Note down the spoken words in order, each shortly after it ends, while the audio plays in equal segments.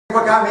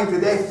For coming,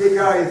 today's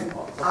speaker is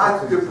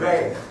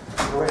DuPre.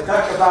 We'll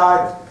talk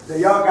about the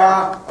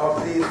yoga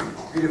of these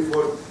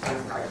beautiful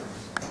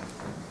titles.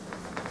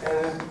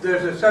 And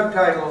there's a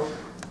subtitle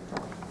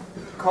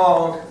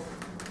called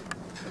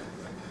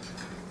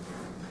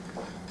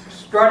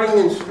Strutting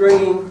and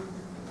Stringing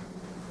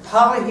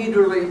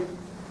Polyhedrally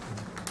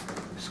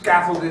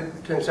Scaffolded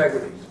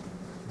Tensegrities.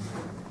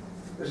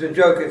 There's a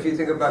joke if you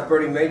think about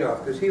Bertie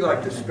Madoff, because he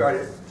liked to strut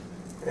it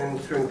and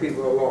string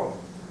people along.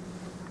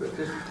 But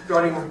this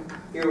strutting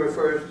here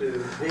refers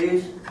to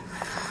these,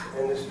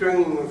 and the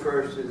stringing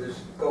refers to this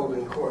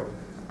golden cord.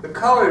 The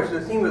colors,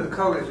 the theme of the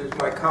colors is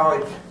my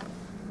college,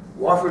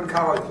 Wofford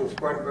College in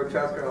Spartanburg,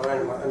 South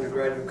Carolina, my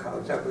undergraduate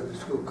college. That was the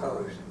school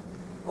colors,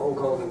 old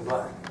gold and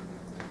black.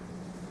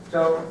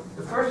 So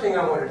the first thing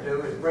I want to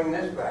do is bring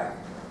this back.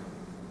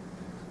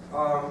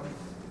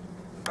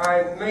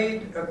 I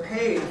made a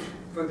page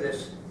for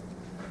this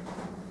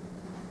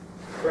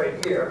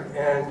right here,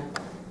 and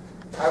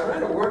I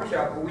ran a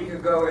workshop a week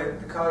ago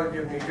at the College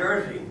of New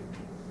Jersey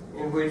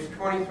in which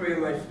 23 of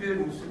my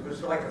students, it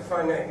was like a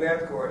finite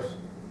math course,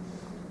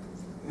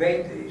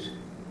 made these.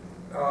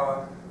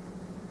 Oh,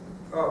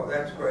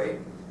 that's great.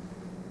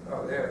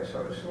 Oh, there, it's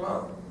sort of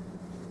slow.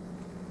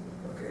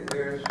 Okay,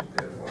 there's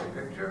one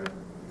picture.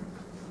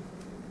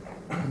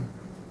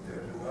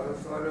 There's another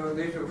photo.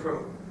 These are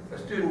from, a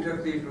student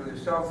took these with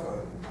his cell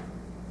phone.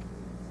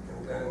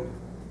 And then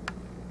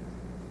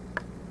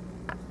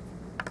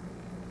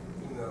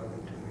emailed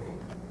them to me.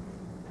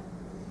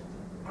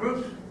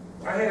 Groups,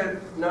 I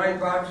had 9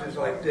 boxes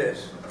like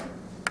this.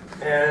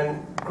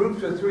 And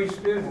groups of 3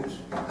 students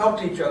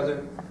helped each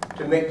other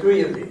to make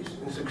 3 of these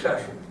in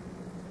succession.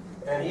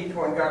 And each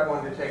one got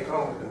one to take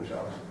home with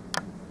themselves.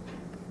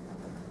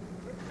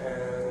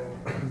 And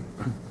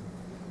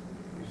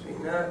you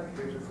seen that?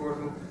 Here's a 4th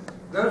one.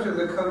 Those are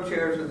the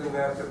co-chairs of the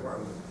math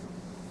department.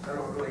 I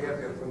don't really have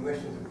their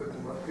permission to put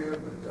them up here,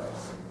 but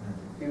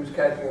he was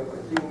catching up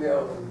with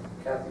email and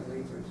Kathy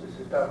Liebers. This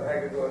is Tom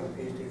Hagedorn,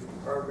 PhD from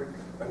Harvard,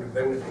 under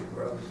Benedict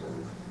Gross,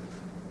 and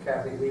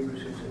Kathy Liebers,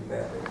 who's in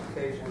math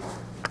education.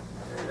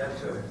 And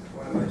that's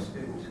one of my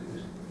students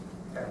who's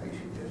happy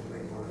she just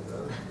made one of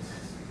those.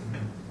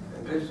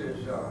 And this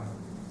is some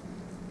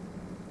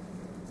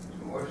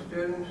more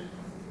students.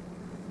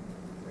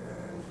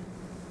 And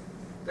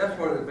that's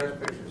one of the best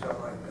pictures I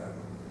like that.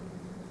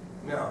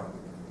 Now,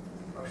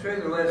 I'll show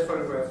you the last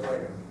photograph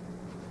later.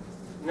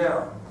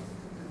 Now,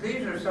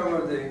 these are some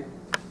of the,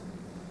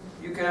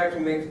 you can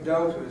actually make the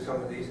domes with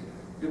some of these.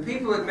 The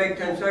people that make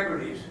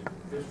tensegrities,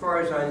 as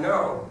far as I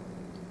know,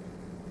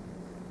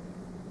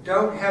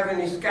 don't have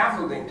any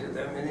scaffolding to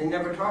them, and they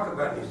never talk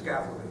about any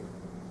scaffolding.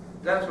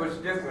 That's what's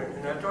different.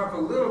 And I talk a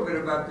little bit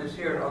about this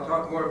here, and I'll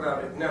talk more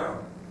about it now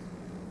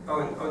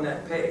on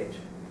that page.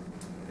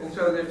 And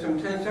so there's some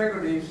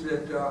tensegrities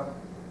that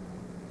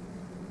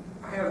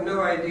I have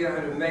no idea how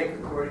to make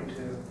according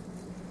to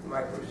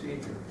my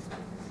procedure.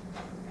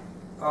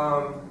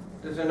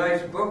 There's a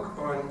nice book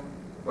on,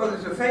 well,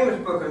 there's a famous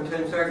book on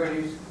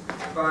tensegrities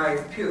by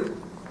Pugh.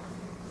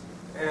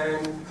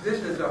 And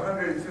this is a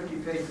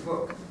 150-page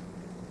book.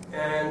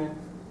 And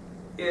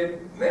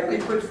it mainly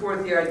puts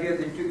forth the idea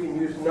that you can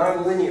use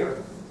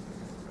nonlinear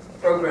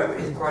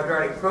programming,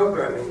 quadratic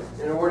programming,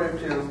 in order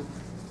to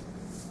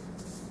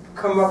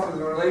come up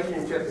with a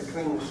relationship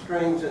between the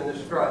strings and the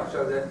strut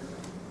so that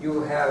you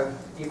will have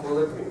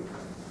equilibrium.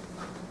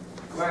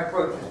 My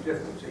approach is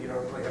different, so you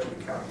don't really have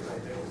to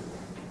calculate anything.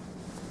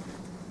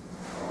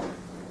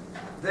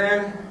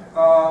 Then,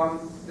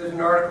 there's an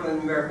article in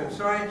American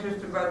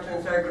Scientist about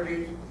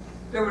tensegrities.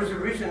 There was a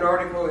recent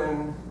article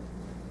in,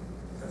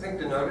 I think,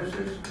 the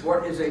notices,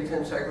 What is a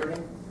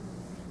Tensegrity?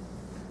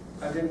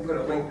 I didn't put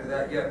a link to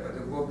that yet, but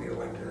there will be a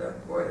link to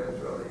that. Boy, that's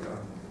really,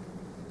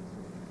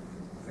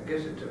 I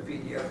guess it's a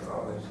PDF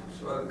file. It's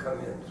slow to come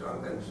in, so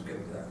I'm going to skip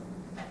that.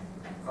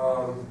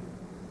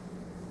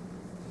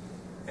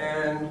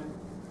 And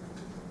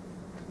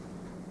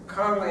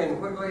Conley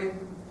and Whitley,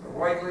 or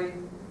Whiteley,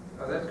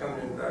 oh, that's coming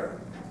in better.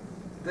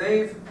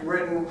 They've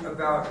written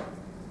about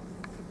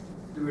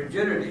the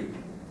rigidity.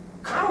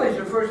 Conley's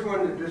the first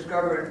one that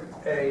discovered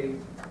a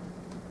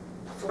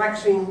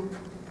flexing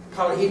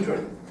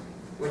polyhedron,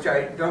 which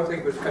I don't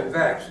think was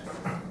convex.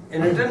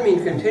 And it doesn't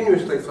mean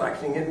continuously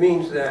flexing. It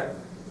means that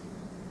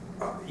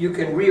you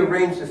can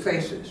rearrange the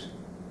faces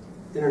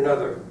in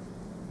another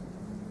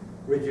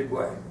rigid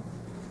way.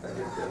 I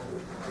think that's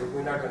what,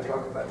 we're not going to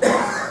talk about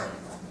that.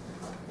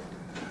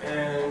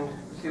 And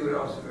see what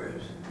else there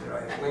is that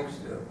I have links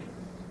to.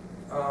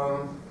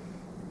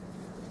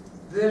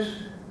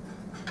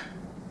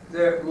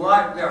 There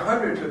are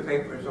hundreds of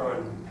papers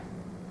on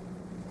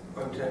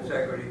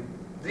tensegrity.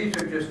 These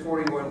are just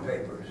 41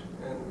 papers,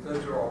 and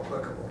those are all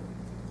applicable.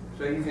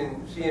 So you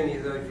can see any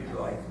of those you'd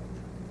like.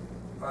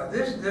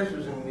 This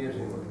is an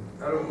amusing one.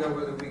 I don't know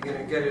whether we're going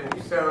to get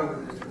any sound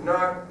with this or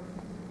not.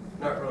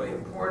 Not really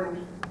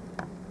important.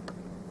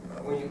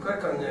 When you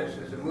click on this,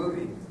 there's a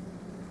movie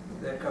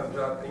that comes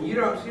up, and you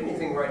don't see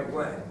anything right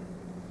away.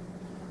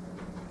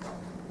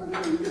 Look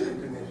at the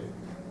music.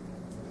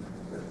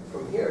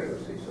 From here, you'll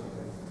see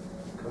something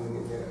coming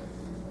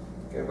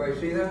Can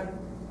everybody see that?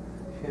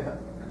 Yeah.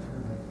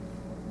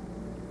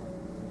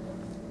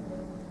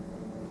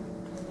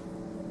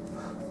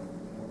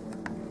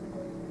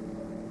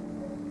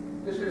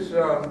 This is,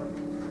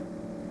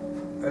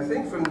 I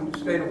think, from the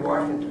state of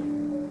Washington.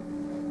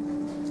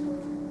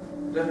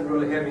 It doesn't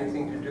really have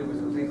anything to do with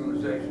the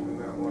legalization of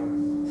marijuana.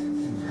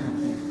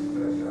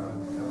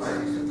 But I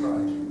might be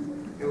surprised.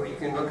 Anyway, you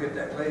can look at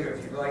that later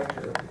if you'd like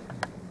to.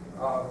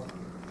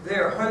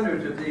 There are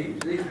hundreds of these.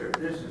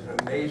 This is an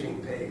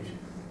amazing page.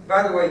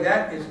 By the way,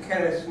 that is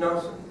Kenneth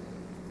Snelson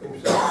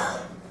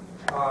himself.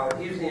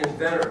 He's the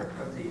inventor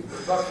of these.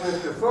 But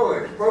Buckminster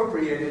Fuller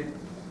expropriated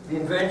the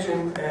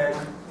invention, and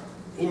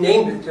he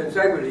named it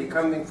tensegrity,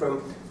 coming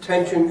from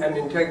tension and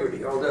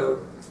integrity,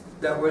 although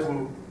that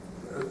wasn't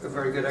a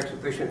very good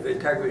exhibition of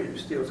integrity to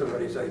steal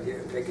somebody's idea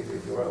and take it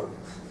as your own.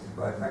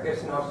 But I guess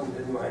Snelson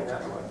didn't mind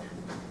that much.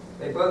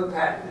 They both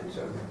patented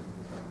some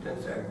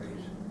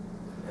tensegrities.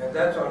 And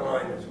that's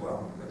online as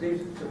well. But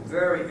these are some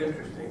very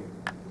interesting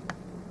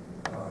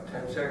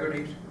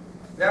tensegrities.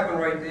 That one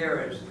right there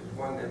is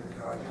one that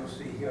you'll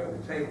see here on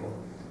the table.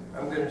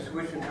 I'm going to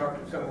switch and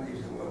talk to some of these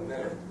in 1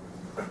 minute.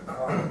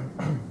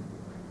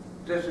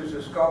 This is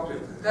a sculpture.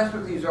 That's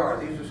what these are.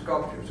 These are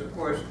sculptures. Of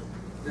course,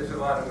 there's a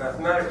lot of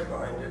mathematics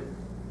behind it.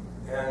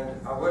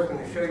 And I was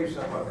going to show you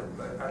some of it,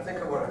 but I think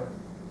I want to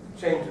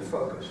change the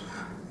focus.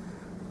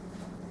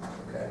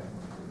 Okay.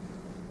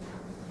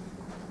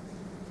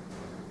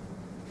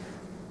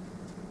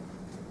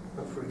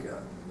 Don't freak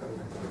out. I'm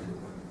not going to do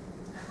one.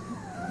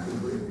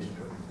 Completely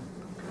straight.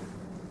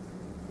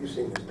 You've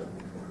seen this done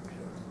before, I'm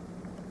sure.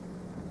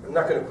 I'm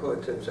not going to pull a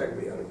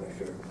tensegrity out of my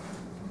shirt.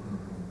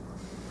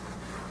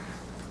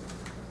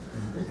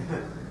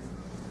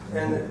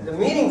 And the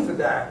meaning for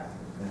that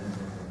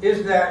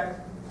is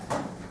that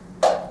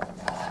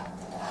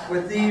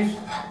with these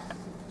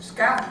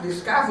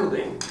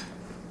scaffolding,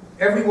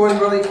 everyone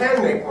really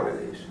can make one of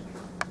these.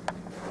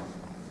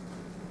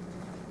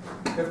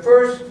 The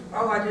first,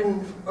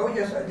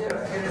 yes I did,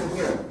 I hid them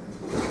here.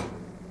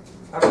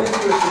 I've been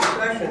through a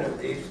succession of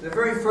these. The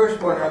very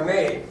first one I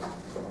made,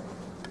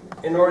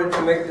 in order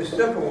to make the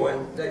simple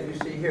one that you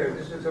see here,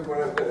 this is the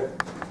one I'm going to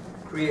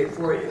create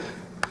for you.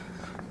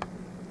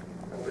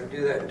 I'm going to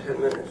do that in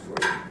 10 minutes for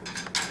you.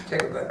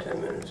 Take about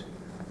 10 minutes.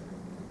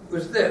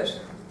 Was this.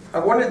 I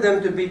wanted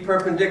them to be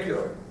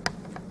perpendicular.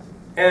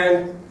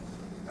 And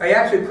I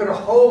actually put a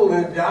hole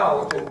in the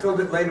dowels and filled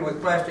it later with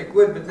plastic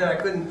wood, but then I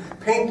couldn't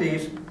paint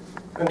these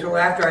until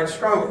after I'd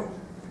strung it.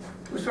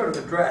 It was sort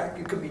of a drag.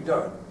 It could be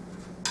done.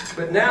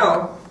 But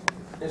now,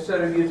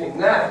 instead of using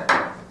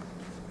that,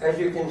 as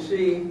you can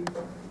see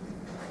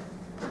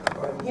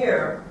on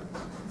here,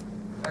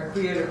 I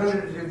created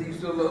hundreds of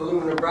these little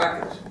aluminum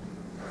brackets.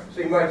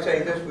 So you might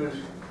say this was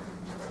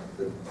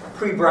the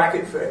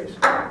pre-bracket phase.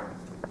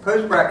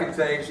 Post-bracket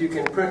phase, you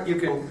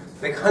can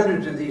make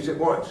hundreds of these at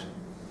once,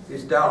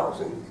 these dowels,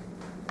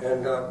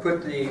 and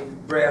put the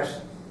brass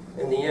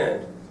in the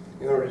end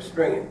in order to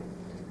string it.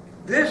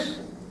 This,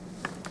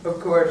 of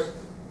course,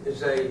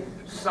 is a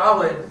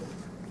solid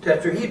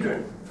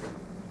tetrahedron,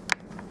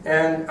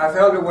 and I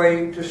found a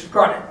way to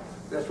strut it.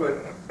 That's what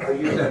I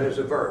use that as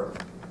a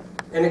verb.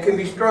 And it can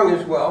be strung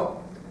as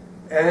well,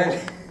 and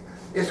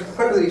it's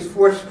one of these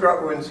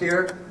 4-strut ones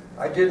here.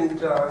 I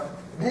didn't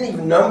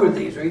even number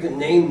these or even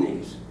name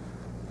these,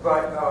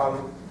 but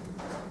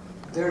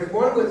there's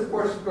one with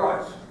 4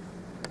 struts.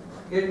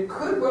 It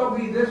could well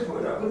be this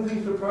one. I wouldn't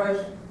be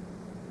surprised.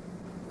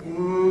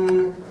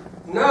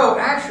 No,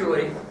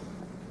 actually,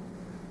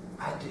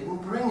 I didn't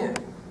bring it.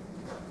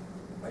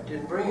 I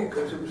didn't bring it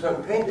because it was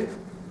unpainted.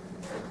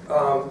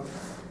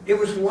 It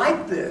was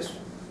like this,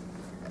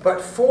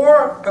 but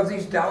 4 of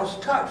these dowels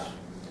touch,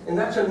 and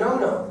that's a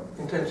no-no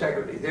in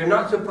tensegrity. They're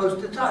not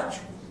supposed to touch,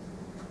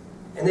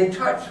 and they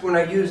touch when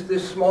I use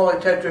this smaller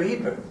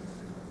tetrahedron.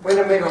 When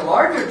I made a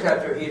larger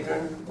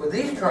tetrahedron with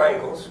these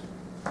triangles,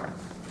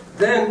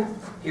 then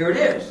here it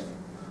is.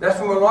 That's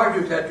from a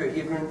larger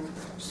tetrahedron,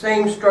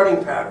 same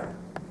strutting pattern,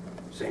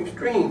 same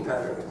stringing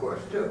pattern, of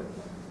course, too.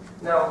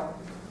 Now,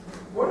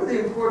 one of the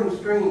important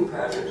stringing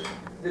patterns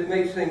that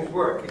makes things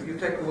work, if you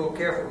take a little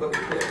careful look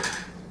at this,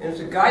 and it's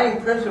a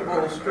guiding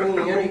principle in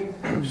stringing any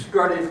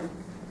strutted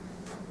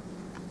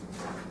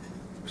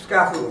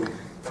scaffolding.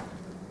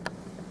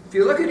 If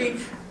you look at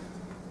each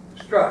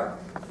strut,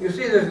 you'll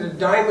see there's a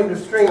diamond of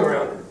string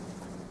around it.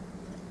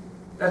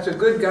 That's a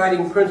good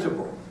guiding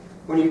principle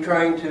when you're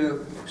trying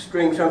to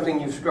string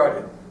something you've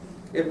strutted.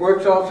 It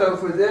works also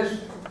for this,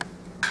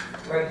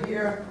 right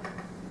here.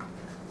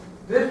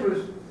 This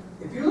was,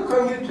 if you look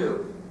on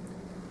YouTube,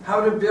 how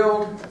to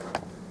build,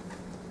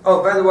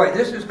 oh, by the way,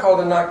 this is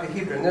called an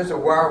octahedron. There's a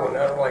wire one.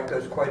 I don't like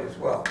those quite as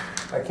well.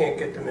 I can't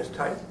get them as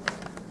tight.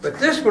 But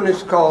this one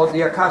is called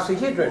the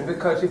icosahedron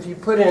because if you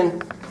put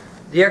in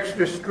the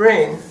extra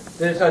string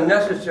that is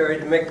unnecessary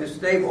to make this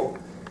stable,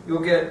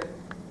 you'll get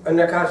an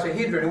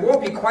icosahedron. It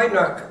won't be quite an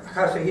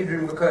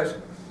icosahedron because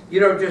you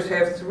don't just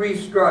have 3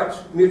 struts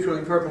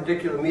mutually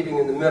perpendicular meeting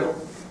in the middle.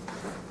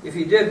 If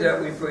you did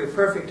that, we'd be a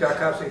perfect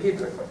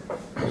icosahedron.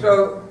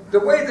 So the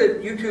way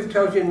that YouTube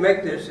tells you to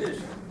make this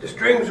is The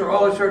strings are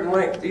all a certain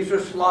length. These are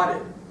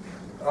slotted.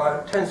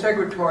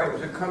 Tensegrity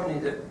was a company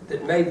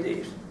that made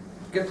these.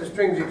 Get the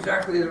strings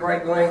exactly the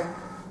right length,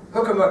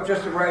 hook them up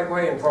just the right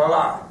way, and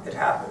voila, it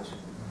happens.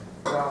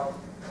 Well,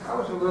 I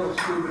was a little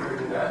stupider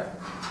than that.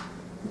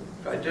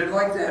 So I did it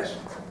like this.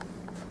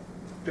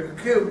 Took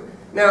a cube.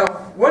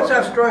 Now, once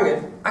I've strung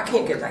it, I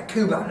can't get that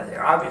cube out of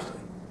there, obviously.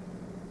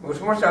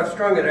 Once I've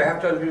strung it, I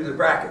have to undo the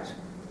brackets.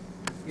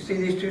 You see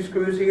these two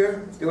screws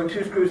here? There were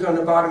two screws on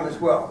the bottom as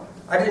well.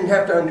 I didn't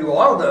have to undo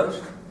all of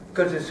those,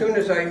 because as soon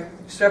as I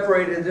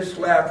separated this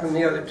slab from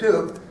the other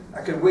two,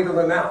 I could wiggle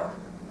them out.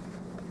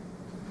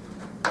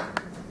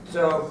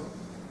 So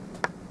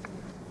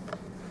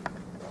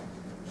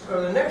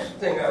the next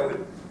thing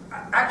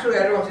actually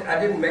I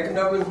didn't make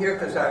another one here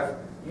because I've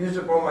used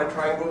up all my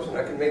triangles and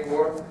I can make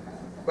more.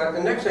 But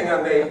the next thing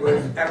I made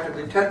was, after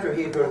the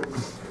tetrahedron,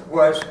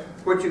 was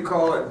what you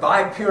call a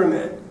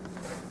bipyramid,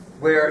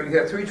 where you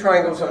have 3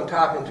 triangles on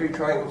top and 3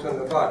 triangles on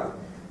the bottom.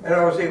 And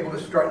I was able to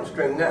strut and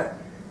string that.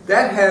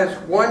 That has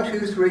 1,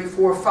 2, 3,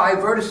 4, 5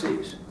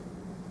 vertices.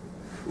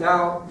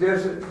 Now,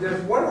 there's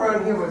one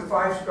around here with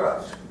 5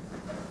 struts.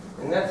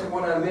 And that's the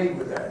one I made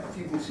with that. If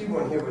you can see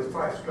one here with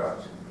 5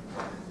 struts.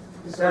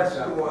 That's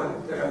the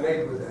one that I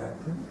made with that.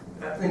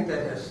 I think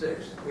that has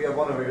 6. We have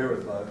one over here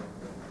with 5.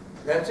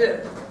 That's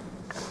it.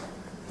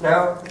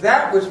 Now,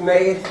 that was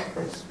made,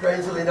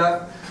 strangely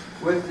enough,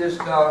 with this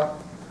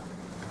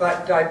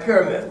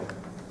dipyramid.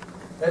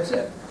 That's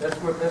it. That's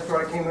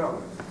what I came out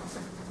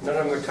with. None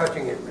of them are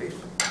touching it, at least.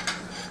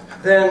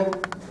 Then,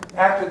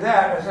 after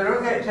that, I said,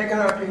 okay, take an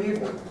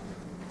octahedron.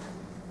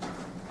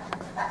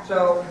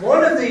 So,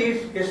 one of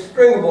these is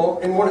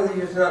stringable, and one of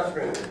these is not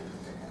stringable.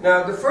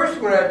 Now, the first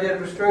one I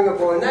did was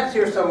stringable, and that's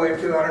here somewhere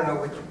too. I don't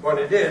know which one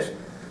it is.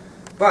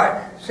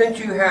 But since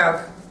you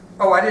have,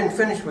 oh, I didn't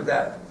finish with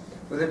that,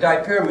 with a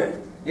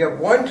dipyramid. You have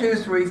 1, 2,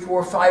 3,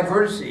 4, 5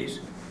 vertices,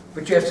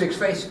 but you have 6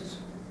 faces.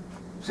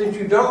 Since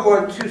you don't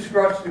want 2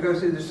 struts to go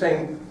through the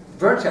same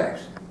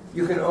vertex,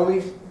 you can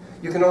only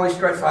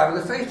strut 5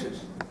 of the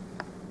faces.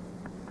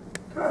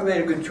 So I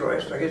made a good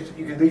choice. I guess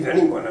you could leave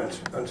anyone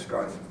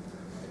unstrutted.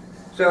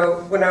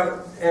 So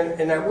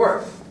and that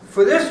worked.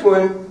 For this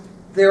one,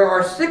 there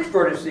are 6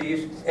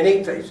 vertices and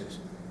 8 faces.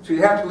 So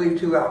you have to leave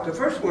 2 out. The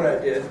first one I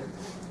did,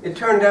 it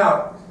turned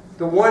out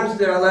the ones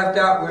that I left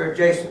out were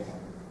adjacent.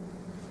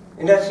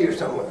 And that's here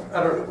somewhere.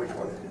 I don't know which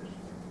one it is.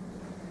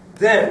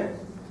 Then,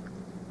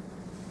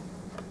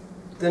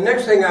 the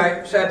next thing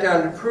I sat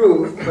down to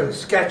prove for the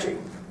sketching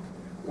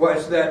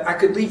was that I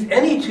could leave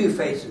any 2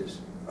 faces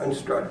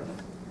unstrutted.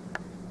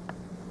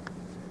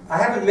 I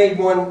haven't made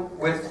one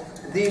with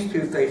these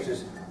 2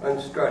 faces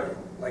unstrutted,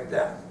 like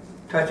that,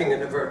 touching at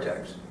the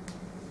vertex.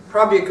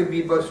 Probably it could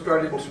be both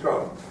strutted and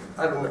strung.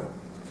 I don't know.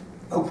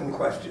 Open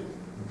question.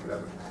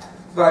 Whatever.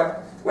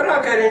 But what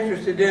I got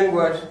interested in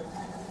was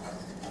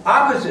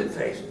opposite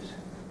faces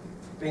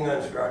being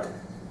unstrutted.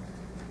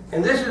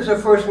 And this is the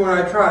first one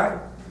I tried.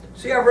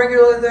 See how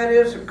regular that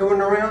is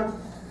going around?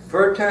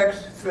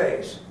 Vertex,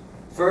 face.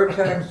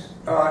 Vertex,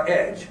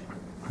 edge.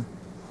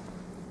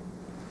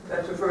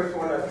 That's the first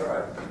one I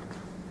tried.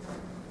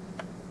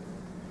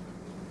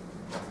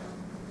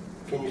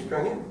 Can you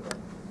string it?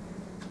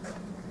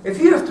 If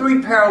you have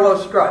 3 parallel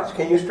struts,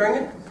 can you string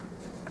it?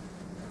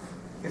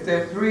 If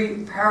there are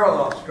 3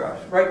 parallel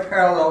struts, right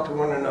parallel to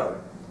one another,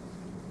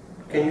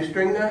 can you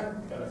string that?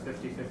 Got a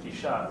 50-50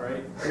 shot,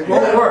 right? It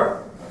won't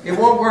work. It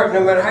won't work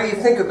no matter how you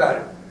think about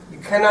it. You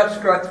cannot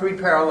strut 3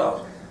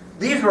 parallels.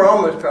 These are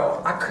almost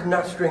parallel. I could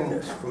not string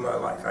this for my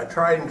life. I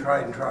tried and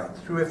tried and tried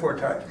 3 or 4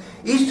 times.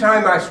 Each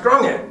time I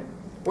strung it,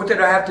 what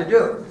did I have to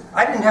do?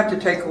 I didn't have to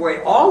take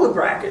away all the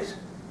brackets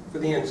for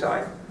the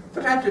inside,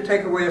 but I had to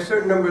take away a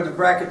certain number of the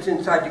brackets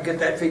inside to get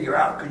that figure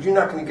out, because you're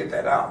not going to get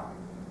that out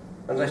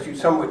unless you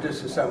somewhat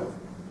disassemble.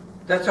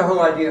 That's the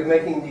whole idea of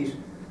making these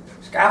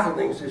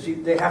scaffoldings, is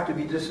they have to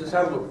be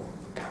disassemblable.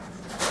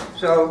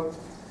 So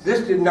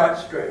this did not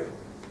string.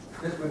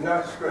 This would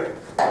not string.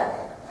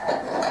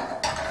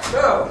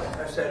 So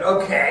I said,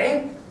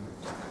 okay,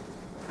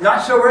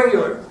 not so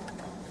regular.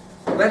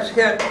 Let's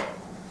hit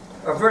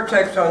a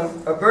vertex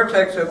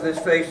of this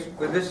face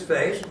with this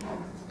face.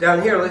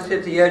 Down here, let's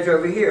hit the edge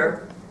over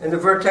here, and the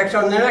vertex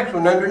on the next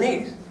one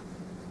underneath.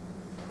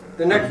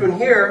 The next one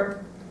here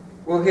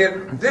will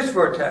hit this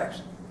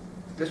vertex.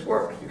 This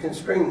works. You can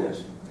string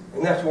this.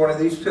 And that's one of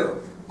these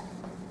 2.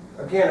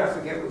 Again, I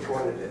forget which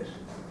one it is.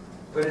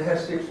 But it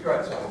has 6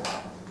 struts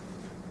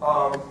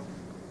on it.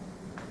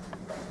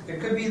 It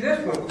could be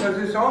this one, because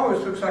this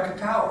almost looks like a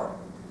tower,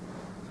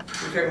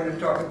 which I'm going to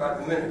talk about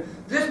in a minute.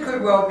 This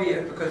could well be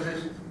it, because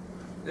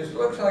this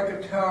looks like a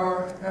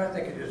tower. I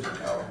think it is a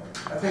tower.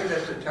 I think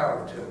that's a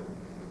tower, too.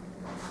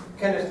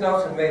 Kenneth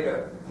Snelson made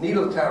a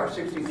needle tower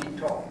 60 feet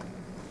tall.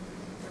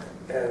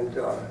 And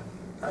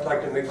I'd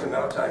like to make some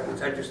outside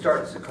ones. I just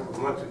started this a couple of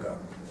months ago.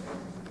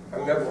 I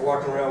remember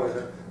walking around with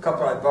a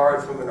couple I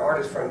borrowed from an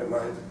artist friend of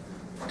mine,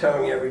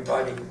 telling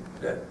everybody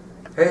that,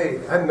 hey,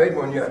 I haven't made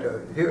one yet.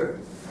 Here,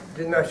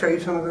 didn't I show you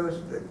some of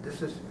those?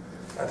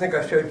 I think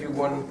I showed you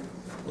one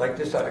like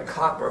this out of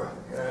copper.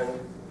 And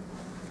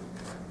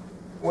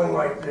one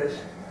like this,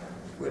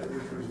 which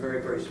was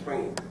very, very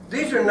springy.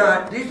 These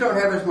don't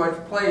have as much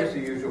play as the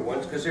usual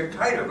ones because they're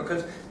tighter,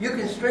 because you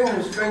can string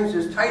the strings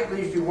as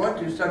tightly as you want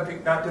to,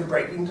 subject not to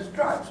breaking the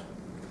struts.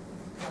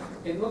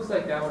 It looks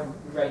like that one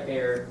right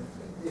there,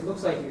 it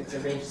looks like it's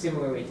arranged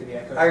similarly to the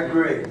echo. I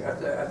agree.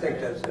 I think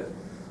that's it.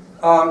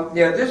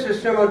 Yeah, this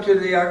is similar to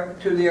the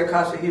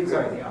icosahedron.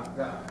 Sorry,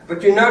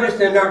 But you notice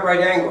they're not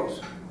right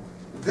angles.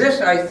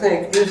 This, I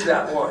think, is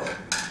that one.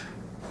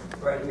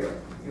 Right here.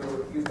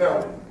 You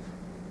found it.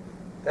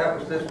 That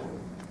was this one.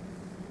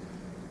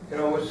 You can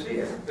almost see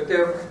it. But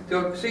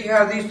they'll see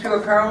how these two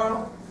are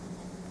parallel?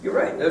 You're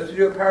right. Those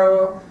two are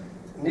parallel,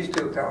 and these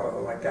two are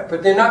parallel like that.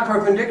 But they're not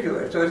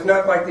perpendicular, so it's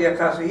not like the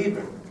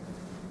icosahedron.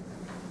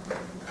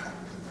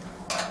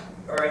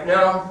 All right,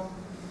 now,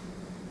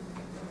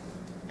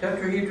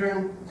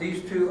 tetrahedron,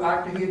 these two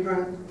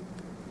octahedron,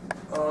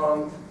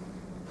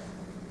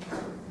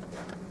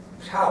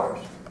 towers.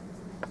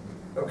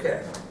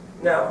 Okay,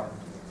 now,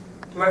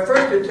 my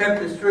first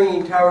attempt at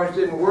stringing towers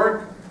didn't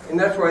work, and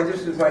that's why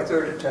this is my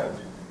third attempt.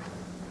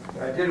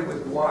 I did it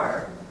with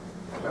wire.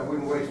 I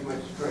wouldn't waste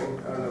much string.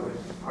 I don't know,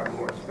 it's probably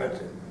more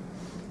expensive.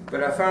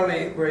 But I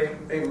finally were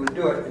able to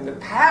do it. And the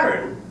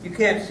pattern, you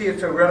can't see it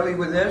so readily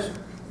with this.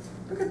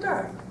 Look at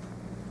that.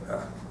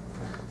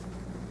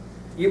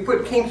 You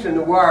put kinks in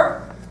the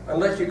wire,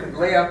 unless you could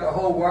lay out the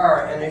whole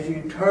wire, and as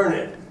you turn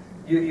it,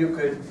 you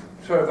could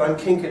sort of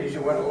unkink it as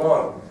you went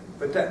along.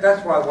 But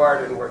that's why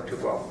wire didn't work too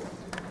well.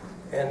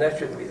 And that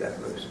shouldn't be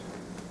that loose.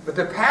 But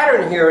the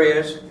pattern here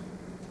is,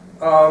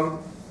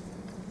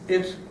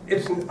 it's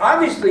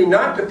obviously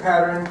not the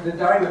pattern, the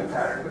diamond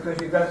pattern,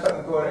 because you've got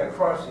something going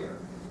across here.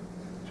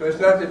 So it's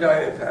not the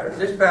diamond pattern.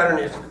 This pattern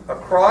is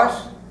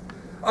across.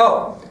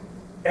 Oh,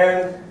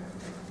 and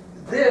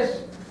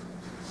this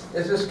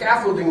is the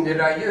scaffolding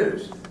that I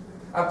used.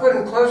 I put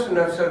them close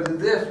enough so that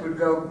this would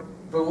go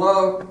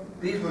below,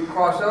 these would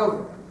cross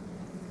over,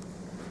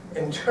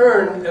 and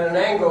turn at an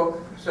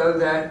angle so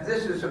that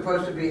this is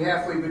supposed to be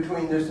halfway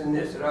between this and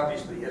this. It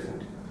obviously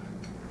isn't.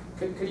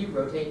 Could you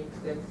rotate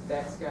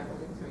that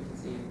scaffolding so we can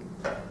see?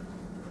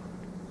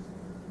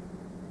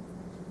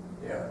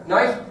 Yeah,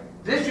 nice.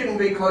 This shouldn't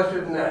be closer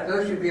than that.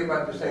 Those should be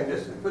about the same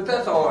distance. But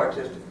that's all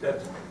artistic.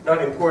 That's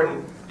not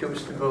important to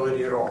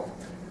stability at all.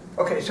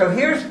 Okay, so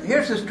here's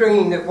the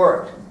stringing that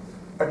worked.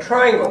 A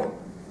triangle.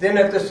 Then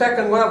at the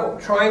second level,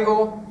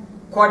 triangle,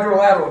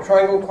 quadrilateral,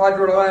 triangle,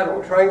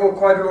 quadrilateral, triangle,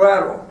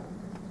 quadrilateral.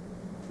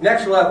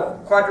 Next level,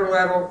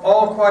 quadrilateral,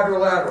 all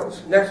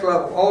quadrilaterals. Next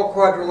level, all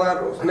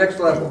quadrilaterals. Next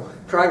level,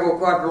 triangle,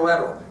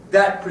 quadrilateral.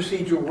 That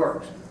procedure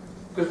works.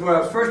 Because when I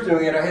was first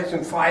doing it, I had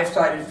some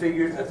five-sided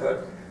figures, and I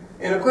thought,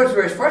 and of course it's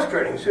very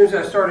frustrating. As soon as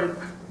I started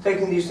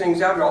taking these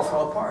things out, it all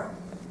fell apart.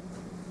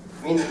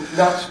 Meaning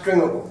not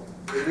stringable.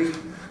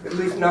 At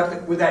least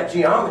not with that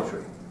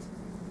geometry.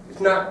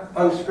 It's not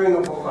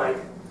unstringable like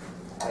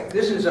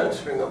this is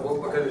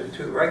unstringable because it's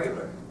too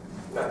regular.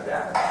 Not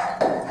that.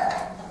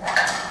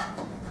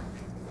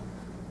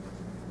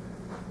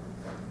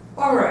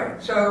 All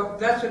right, so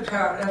that's a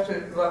tower. That's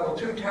a level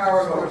 2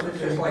 tower. Or is it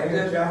just like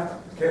this?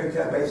 Can you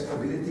tell by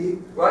stability?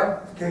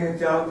 What? Can you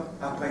tell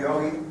a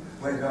priori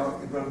whether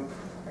it will?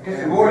 Because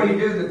the more you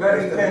do, the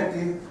better you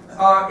can.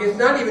 It's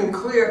not even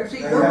clear.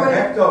 See,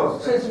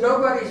 since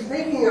nobody's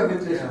thinking of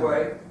it this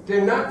way,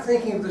 they're not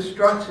thinking of the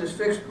struts as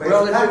fixed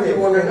relative to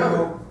one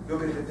another.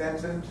 Look at the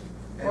tensors.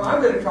 Well,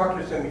 I'm going to talk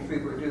to some of these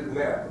people who do the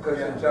math because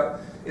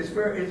it's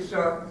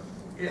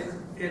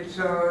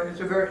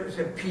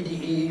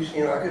PDEs.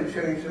 You know, I could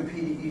show you some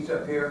PDEs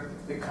up here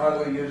that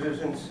Conley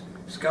uses and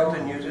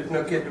Skelton uses.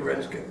 No,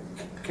 Kinder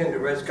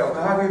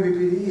Skelton. How can it be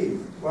PDE?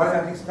 Why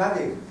not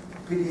static?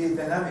 PDE is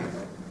dynamic.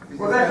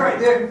 Well, that's right.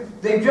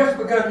 They've just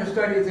begun to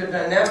study the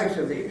dynamics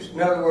of these.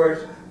 In other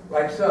words,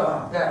 like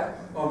so, that.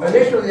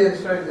 Initially, they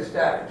studied the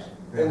statics,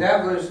 and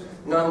that was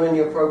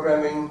nonlinear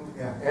programming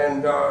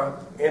and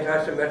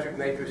anti-symmetric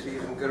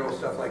matrices and good old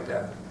stuff like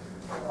that.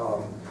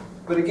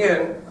 But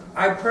again,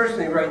 I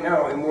personally, right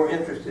now, am more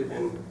interested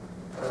in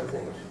other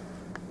things.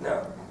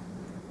 Now,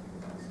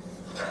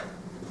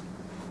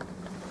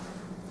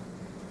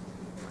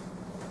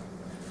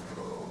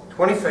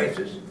 "20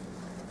 faces.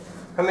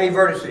 How many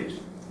vertices?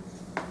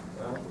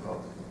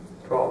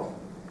 12.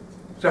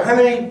 So how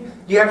many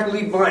do you have to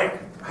leave blank?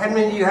 How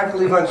many do you have to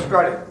leave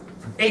unstrutted?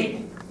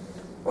 8.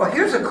 Well,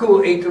 here's a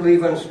cool 8 to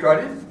leave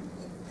unstrutted.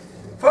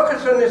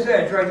 Focus on this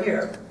edge right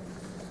here.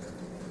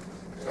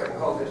 So I can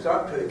hold this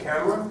up to the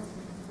camera.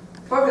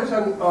 Focus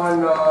on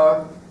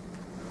I'll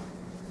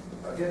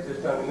get this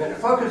done in a minute.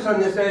 Focus on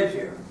this edge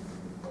here.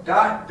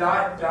 Dot,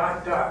 dot,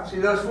 dot, dot. See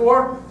those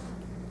 4?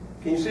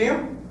 Can you see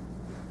them?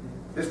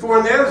 There's 4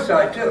 on the other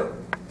side too.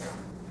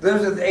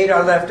 Those are the 8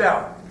 I left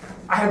out.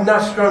 I have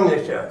not strung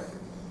this yet.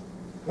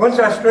 Once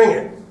I string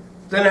it,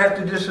 then I have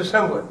to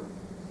disassemble it.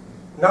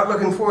 Not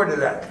looking forward to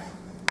that.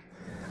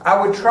 I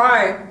would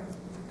try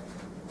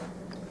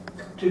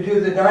to do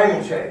the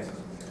diamond shape.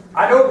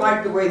 I don't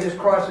like the way this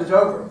crosses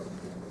over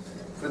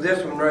for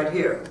this one right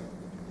here,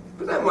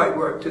 but that might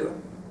work too.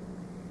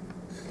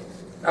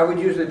 I would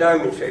use the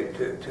diamond shape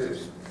to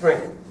string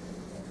it.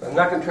 I'm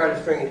not going to try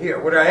to string it here.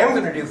 What I am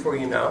going to do for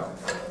you now,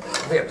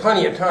 we have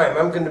plenty of time,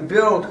 I'm going to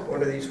build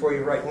one of these for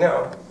you right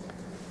now.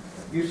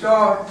 You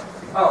saw,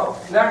 oh,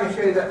 now I can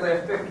show you that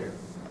last picture.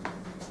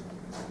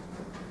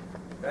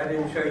 I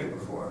didn't show you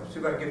before. Let's see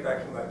if I can get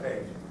back to my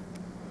page.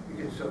 You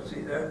can still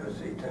see that. Let's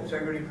see,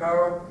 tensegrity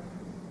power.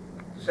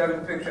 The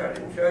seventh picture I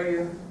didn't show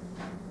you.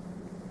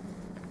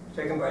 It's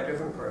taken by a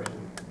different person.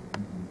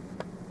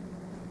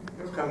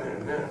 It'll come in a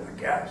minute, I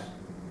guess.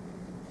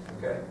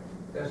 Okay,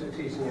 that's the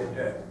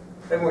TCNJ.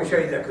 I won't show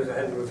you that because I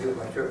hadn't reviewed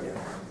my shirt yet.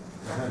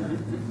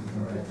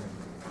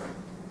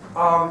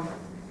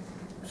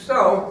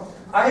 So,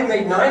 I had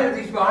made 9 of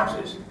these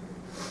boxes,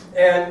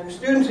 and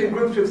students in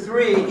groups of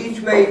 3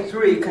 each made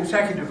 3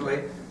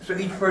 consecutively, so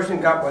each person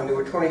got one. There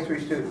were 23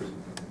 students.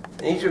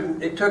 And each of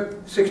them, it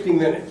took 60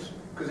 minutes,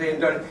 because they had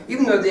done it,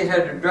 even though they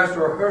had a dress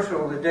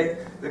rehearsal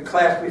the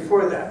class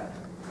before that.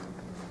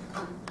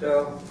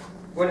 So,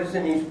 what is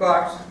in each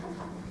box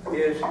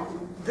is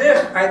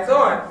this. I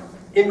thought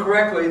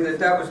incorrectly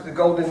that was the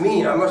golden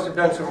mean. I must have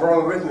done some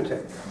wrong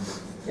arithmetic.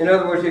 In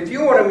other words, if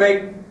you want to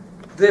make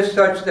this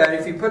such that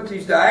if you put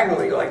these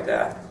diagonally like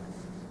that,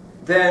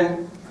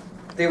 then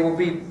they will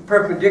be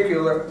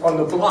perpendicular on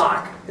the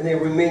block, and they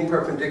remain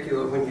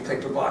perpendicular when you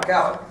take the block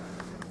out.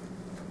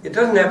 It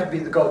doesn't have to be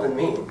the golden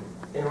mean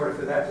in order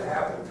for that to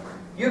happen.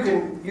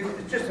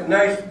 It's just a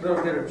nice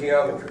little bit of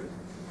geometry.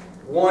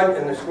 1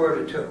 and the square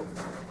root of 2.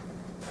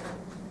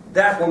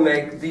 That will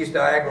make these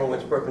diagonal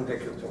ones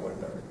perpendicular to one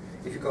another.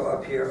 If you go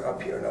up here, and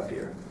up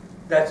here.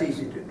 That's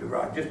easy to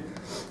derive.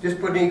 Just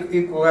put an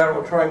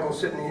equilateral triangle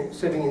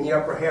sitting in the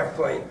upper half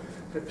plane,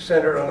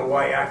 centered on the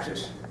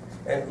y-axis,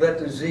 and let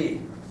the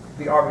z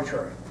be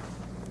arbitrary.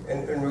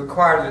 And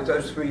require that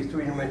those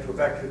three-dimensional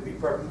vectors be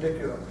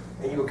perpendicular,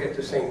 and you'll get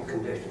the same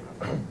condition.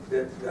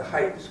 The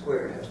height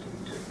squared has to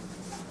be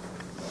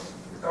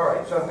 2. All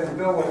right, so I'm going to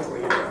build one for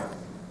you now.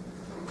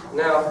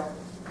 Now,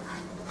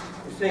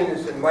 you're seeing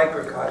this in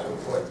microcosm,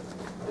 what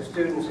the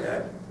students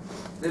had.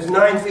 There's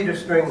 9 feet of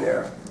string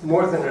there,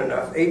 more than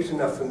enough. 8's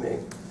enough for me.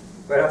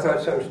 But I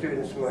thought some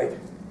students might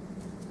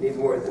need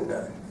more than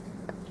that.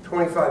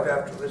 25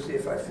 after, let's see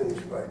if I finish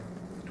by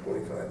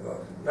 25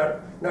 bucks.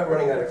 Not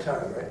running out of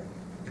time, right?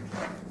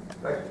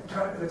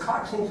 Like, the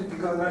clock seems to be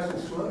going nice and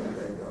slow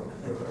today, though.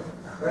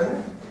 Doesn't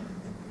it?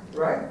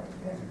 Right?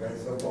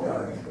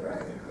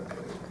 Right.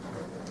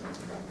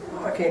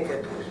 Oh, I can't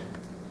get this.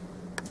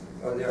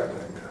 Oh, there I go.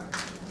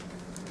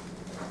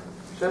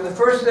 So the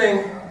first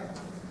thing,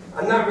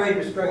 I'm not ready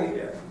to string it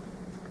yet,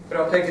 but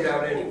I'll take it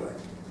out anyway.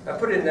 I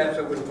put it in that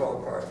so it wouldn't fall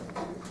apart.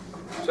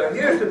 So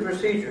here's the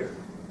procedure.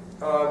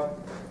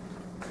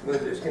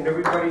 With this, can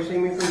everybody see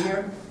me from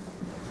here?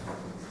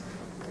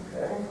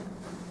 Okay.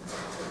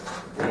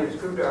 We need a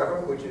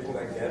screwdriver, which is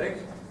magnetic.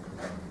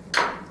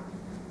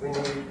 We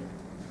need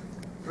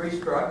 3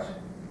 struts,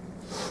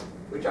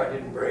 which I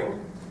didn't bring.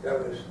 That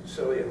was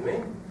silly of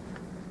me.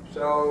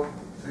 So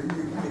you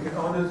can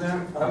order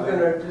them? I'm going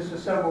to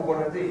disassemble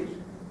one of these.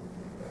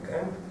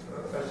 Okay?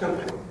 A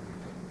simple one.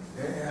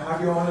 How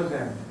do you order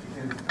them?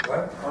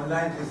 What?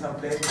 Online, there's some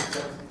places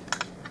that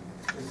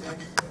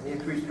I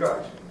need 3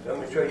 struts. So I'm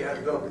going to show you how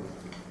to build it.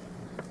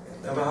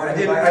 I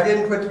I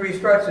didn't put 3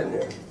 struts in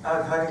there.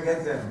 How do you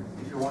get them,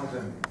 if you want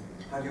them?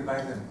 How do you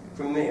buy them?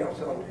 From me, I'll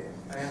sell them to you.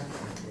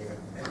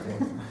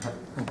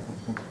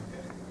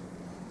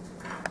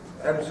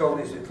 I haven't sold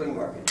these at flea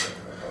markets yet.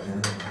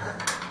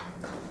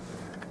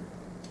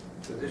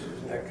 So this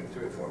is an extra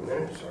 3 or 4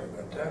 minutes. Sorry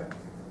about that.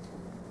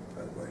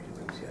 Otherwise, you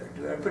wouldn't see how to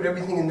do it. I put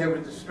everything in there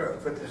with the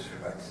struts. That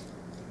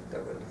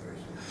was the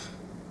first one.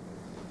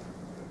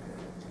 Okay.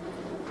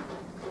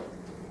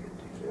 Get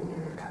these in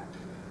here.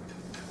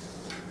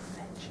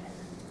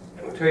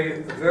 I'm going to tell you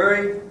a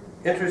very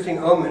interesting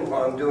omen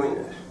while I'm doing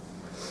this.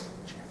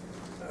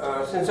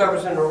 Since I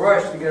was in a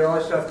rush to get all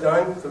this stuff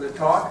done for the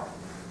talk,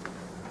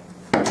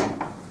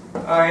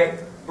 I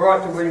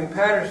brought to William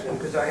Patterson,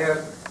 because I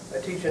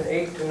teach an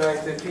 8 to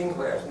 9:15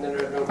 class, and then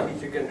I don't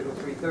teach again until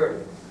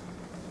 3:30.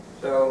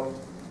 So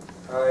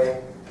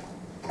I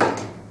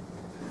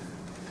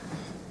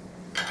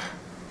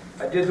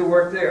did the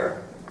work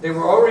there. They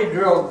were already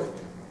drilled.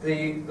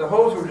 The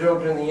holes were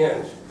drilled in the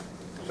ends.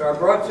 So I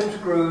brought some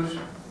screws,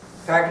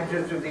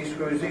 packages of these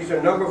screws. These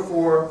are number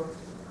 4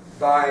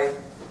 by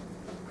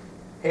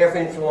 1/2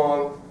 inch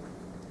long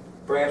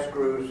brass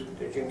screws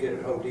that you can get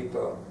at Home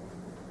Depot.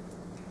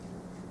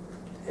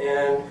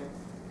 And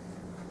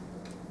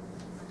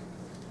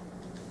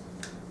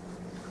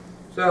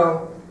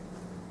so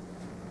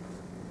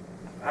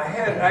I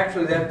had,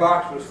 actually that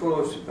box was full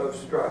of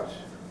struts,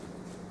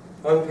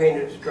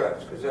 unpainted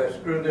struts, because I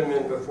screwed them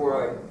in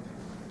before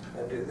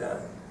I did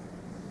that.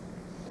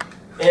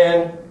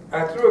 And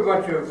I threw a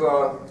bunch of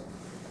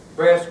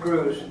brass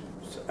screws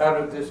out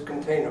of this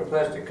container,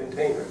 plastic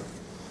container,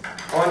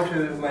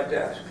 onto my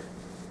desk.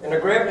 And I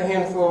grabbed a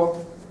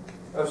handful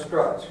of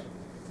struts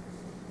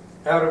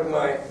out of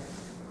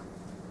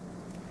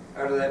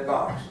that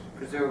box,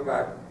 because there were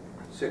about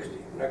 60,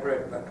 and I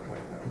grabbed about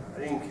 20. I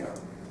didn't count,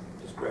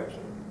 just grabbed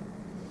some.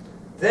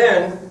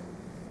 Then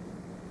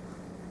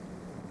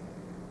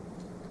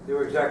They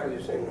were exactly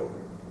the same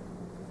number.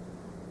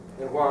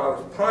 And while I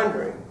was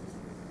pondering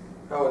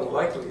how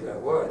unlikely that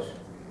was,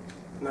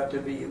 not to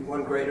be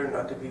one greater,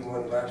 not to be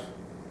one less,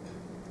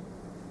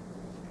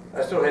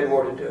 I still had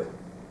more to do.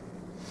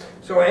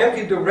 So I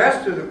emptied the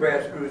rest of the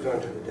brass screws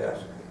onto the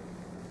desk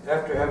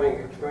after having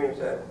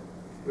experienced that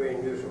very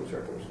unusual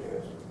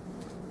circumstance,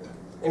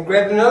 and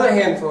grabbed another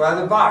handful out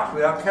of the box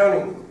without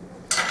counting them.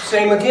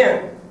 Same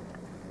again.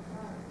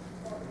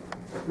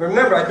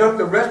 Remember, I dumped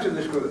the rest of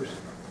the screws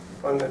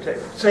on the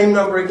table. Same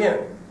number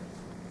again.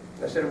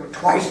 I said it was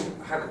twice.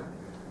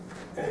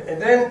 And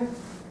then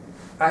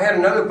I had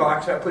another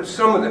box, and I put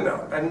some of them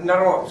out. Not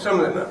all, some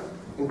of them out.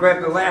 And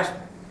grabbed the last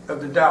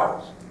of the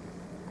dowels.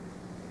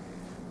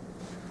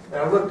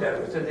 And I looked at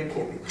them and said, they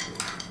can't be true.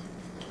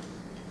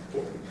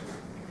 Can't be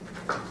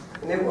true.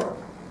 And they were.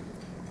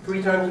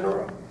 3 times in a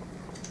row.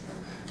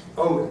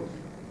 Omen.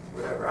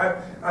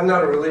 Whatever. I'm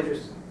not a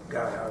religious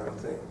guy, I don't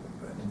think.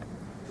 But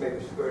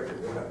maybe spiritual,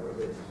 but not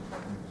religious.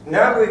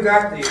 Now that we've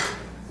got these,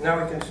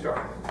 now we can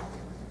start.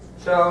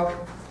 So,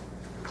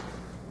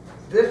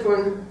 this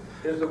one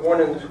is the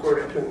 1 in the square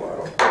root of 2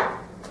 model,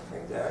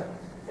 like that.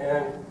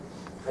 And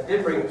I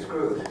did bring the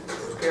screws. I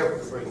was careful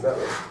to bring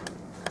metal.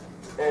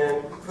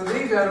 And for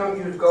these, I don't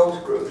use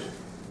gold screws.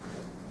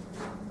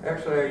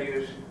 Actually, I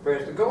use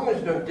brass. The gold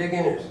ones don't dig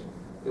in as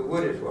the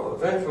wood as well.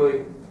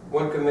 Eventually,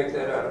 one could make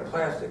that out of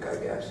plastic, I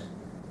guess,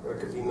 or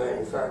it could be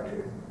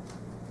manufactured.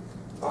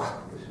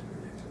 Oh, this is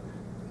ridiculous.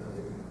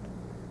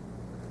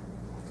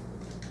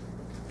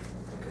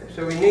 Okay,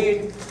 so we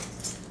need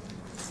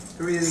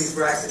 3 of these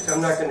brackets.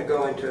 I'm not going to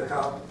go into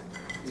how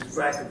these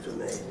brackets are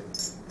made.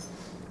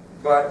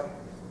 But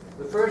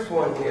the first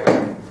one here,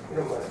 you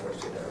don't mind if I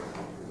sit down.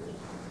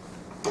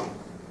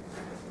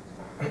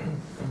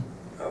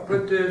 I'll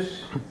put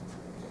this,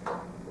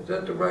 is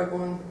that the right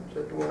one? Is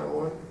that the one I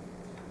want?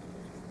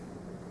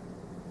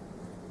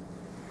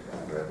 I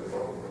grabbed the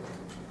wrong one.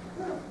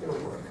 No,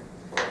 it'll work.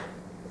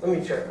 Let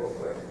me check real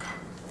quick.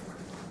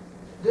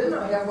 Didn't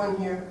I have one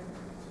here?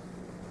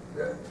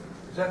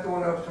 Is that the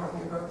one I was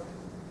talking about?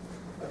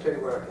 I'll tell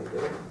you what I can do.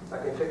 I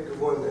can take the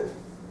one that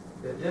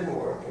didn't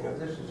work, and if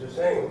this is the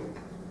same,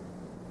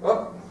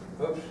 oh,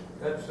 oops,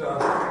 that's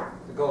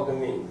the golden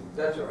mean.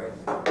 That's all right.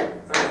 I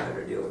know how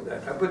to deal with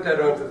that. I put that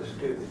on for the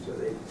students so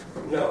they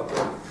know.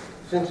 But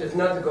since it's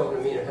not the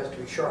golden mean, it has to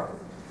be sharper.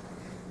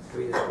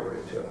 3 to the square root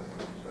of 2.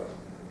 So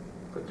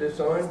put this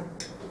on,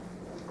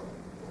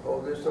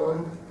 hold this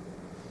on.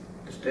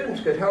 The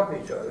students could help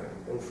each other.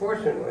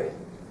 Unfortunately,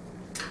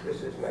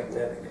 this is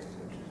magnetic, which is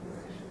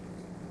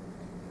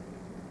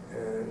nice.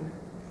 And,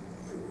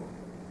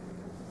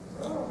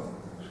 oh,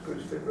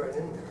 screws fit right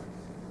in there.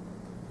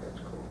 That's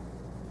cool.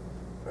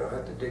 I don't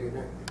have to dig it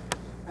in.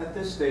 At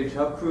this stage,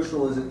 how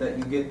crucial is it that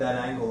you get that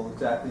angle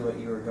exactly what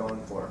you were going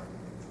for?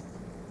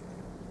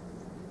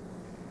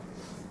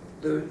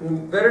 The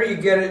better you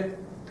get it,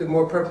 the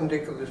more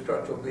perpendicular the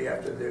structure will be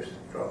after this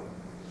strung.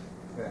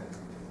 Okay.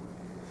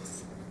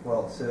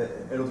 Well, so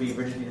it'll be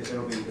rigid.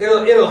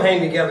 It'll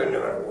hang together no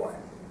matter what.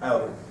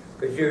 Oh.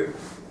 Because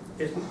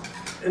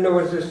in other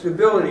words, the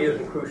stability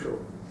isn't crucial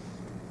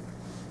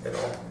at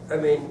all. I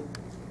mean,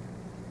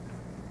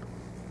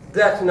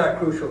 that's not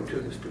crucial to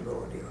the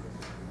stability of it.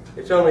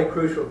 It's only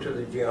crucial to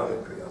the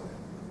geometry of it.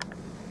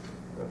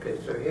 Okay,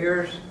 so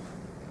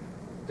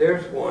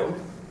there's one.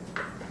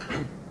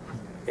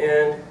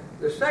 And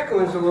the second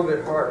one's a little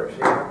bit harder, so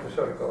you have to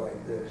sort of go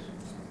like this.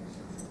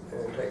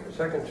 And take the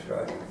second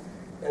strut.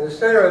 And the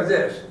center of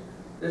this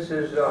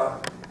is, I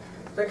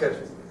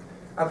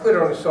put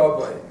it on a saw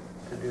blade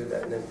to do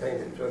that and then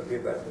paint it so it'd be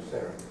about the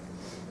center.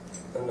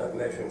 I'm not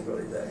measuring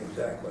really that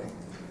exactly.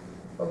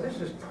 Oh, this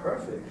is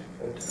perfect.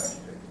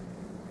 Fantastic.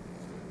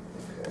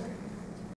 Okay.